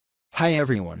Hi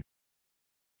everyone.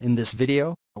 In this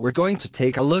video, we're going to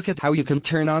take a look at how you can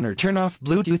turn on or turn off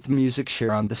Bluetooth music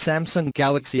share on the Samsung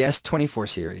Galaxy S24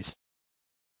 series.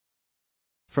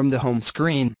 From the home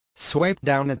screen, swipe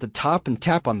down at the top and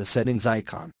tap on the settings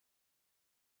icon.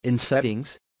 In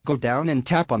settings, go down and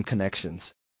tap on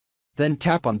connections. Then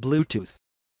tap on Bluetooth.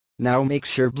 Now make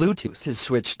sure Bluetooth is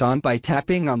switched on by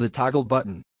tapping on the toggle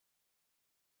button.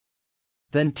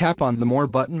 Then tap on the More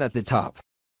button at the top.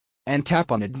 And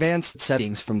tap on Advanced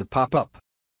Settings from the pop-up.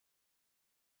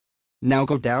 Now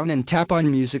go down and tap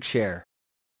on Music Share.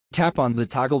 Tap on the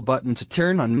toggle button to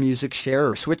turn on Music Share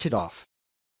or switch it off.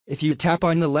 If you tap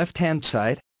on the left-hand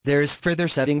side, there is further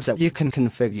settings that you can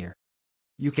configure.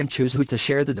 You can choose who to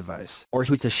share the device or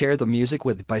who to share the music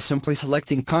with by simply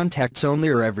selecting Contacts Only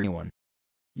or Everyone.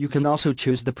 You can also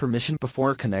choose the permission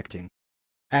before connecting.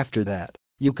 After that,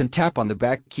 you can tap on the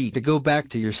back key to go back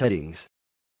to your settings.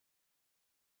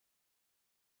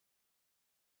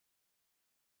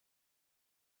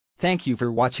 Thank you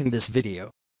for watching this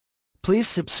video. Please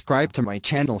subscribe to my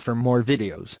channel for more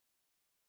videos.